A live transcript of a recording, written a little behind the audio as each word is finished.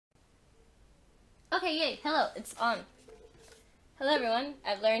Okay, yay. Hello, it's on. Hello, everyone.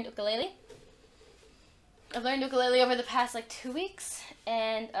 I've learned ukulele. Over the past, 2 weeks.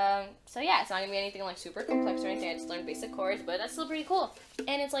 And, so yeah, it's not gonna be anything, super complex or anything. I just learned basic chords, but that's still pretty cool.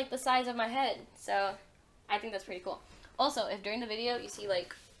 And it's, the size of my head. So, I think that's pretty cool. Also, if during the video you see,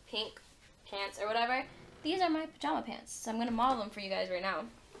 pink pants or whatever, these are my pajama pants. So I'm gonna model them for you guys right now.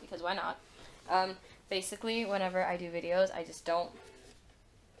 Because why not? Basically, whenever I do videos, I just don't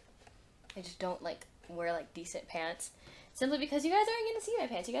wear decent pants, simply because you guys aren't gonna see my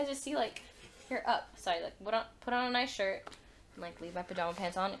pants. You guys just see here up. Sorry, put on a nice shirt and leave my pajama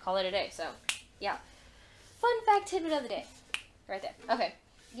pants on and call it a day. So yeah, fun fact tidbit of the day, right there. Okay,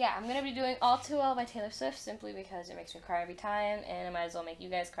 yeah, I'm gonna be doing All Too Well by Taylor Swift simply because it makes me cry every time, and I might as well make you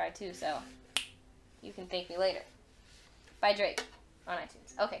guys cry too. So you can thank me later. By Drake on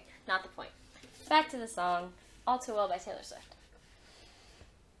iTunes. Okay, not the point. Back to the song, All Too Well by Taylor Swift.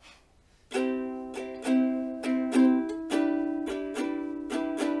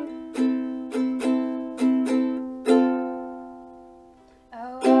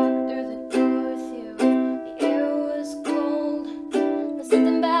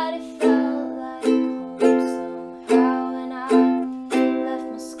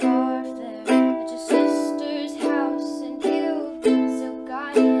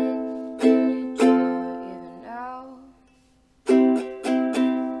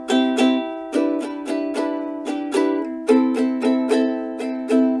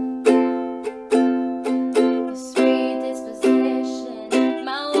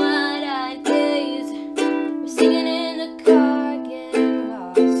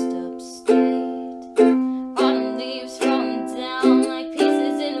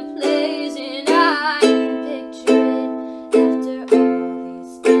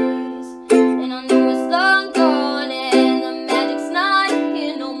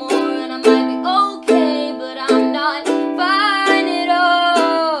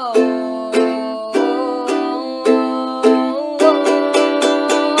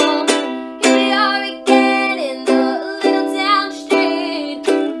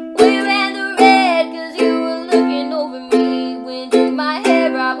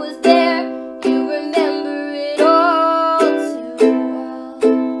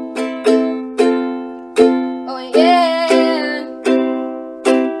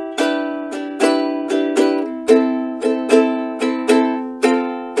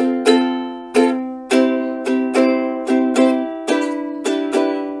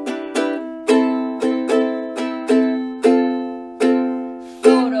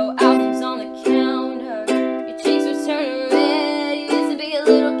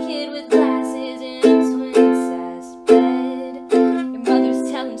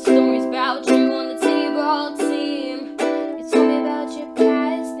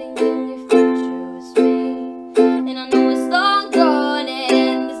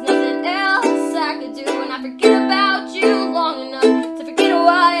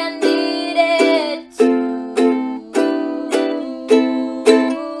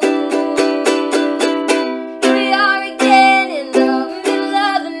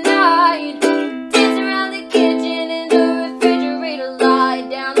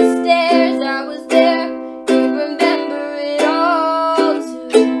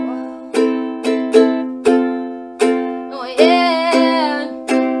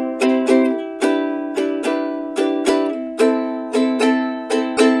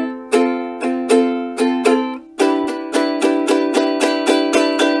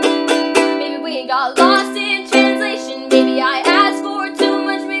 Got lost in translation. Maybe I asked for too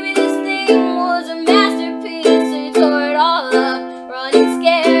much. Maybe this thing was a masterpiece. So you tore it all up, running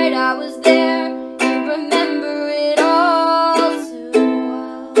scared. I was there. You remember it all too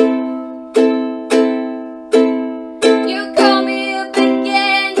well. You call me up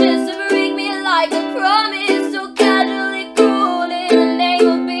again just to break me like a promise. So casually cruel in the name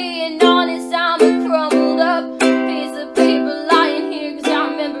of being honest. I'm a crumbled up piece of paper lying here 'cause I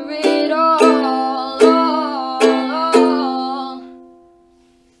remember it all.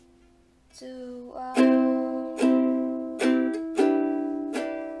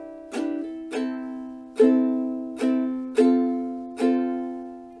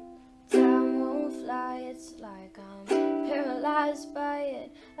 Time won't fly, it's like I'm paralyzed by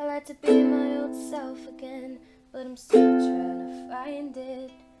it. I like to be my old self again, but I'm still trying to find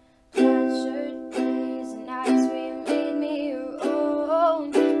it. Plaid shirt days and nights where you made me your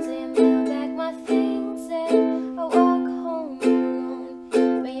own. Say I mail back my things and I walk home alone,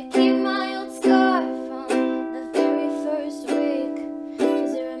 but you keep my old scar from the very first week,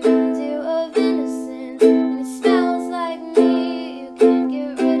 'cause it reminds you of innocence and it smells like me. You can't get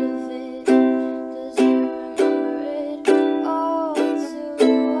rid of it, 'cause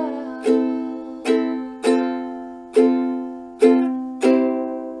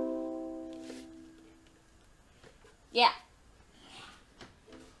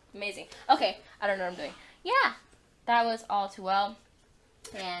Amazing. Okay, I don't know what I'm doing. Yeah, that was All Too Well.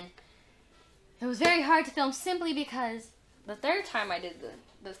 And it was very hard to film simply because the third time I did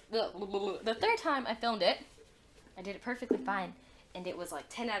the third time I filmed it, I did it perfectly fine. And it was like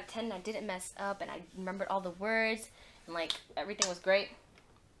 10 out of 10 and I didn't mess up and I remembered all the words and like everything was great.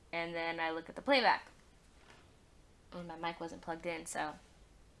 And then I look at the playback and my mic wasn't plugged in, so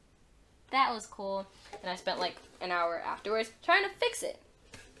that was cool. And I spent like an hour afterwards trying to fix it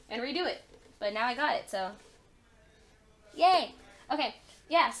and redo it. But now I got it, so yay! Okay,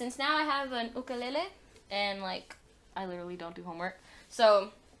 yeah, since now I have an ukulele and like I literally don't do homework,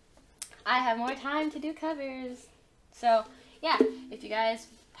 so I have more time to do covers. So yeah, if you guys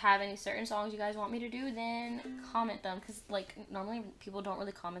have any certain songs you guys want me to do, then comment them, because like normally people don't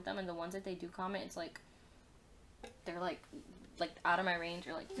really comment them, and the ones that they do comment, it's like they're like out of my range,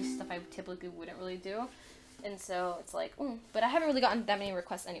 or like just stuff I typically wouldn't really do. And so it's like, but I haven't really gotten that many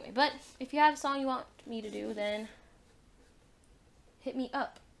requests anyway. But if you have a song you want me to do, then hit me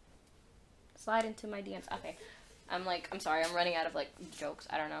up. Slide into my DMs. Okay. I'm sorry, I'm running out of like jokes.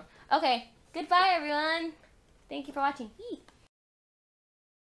 I don't know. Okay. Goodbye, everyone. Thank you for watching.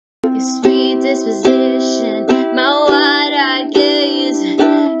 Your sweet disposition, my wide-eyed gaze,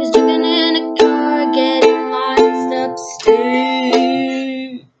 is drinking in a car, getting lost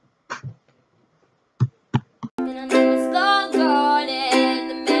upstate. And I know it's long gone and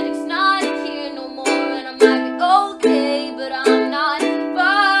the magic's not here no more, and I might be okay, but I'm not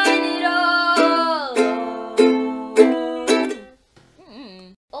fine at all.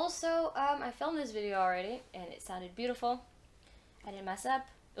 Also, I filmed this video already and it sounded beautiful. I didn't mess up.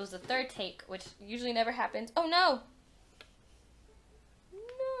 It was the third take, which usually never happens. Oh no!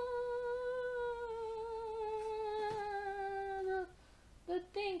 No! The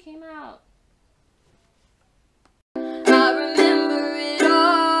thing came out. I remember it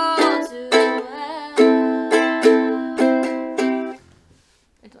all too well.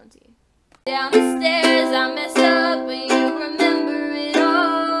 It's on T. Down the stairs.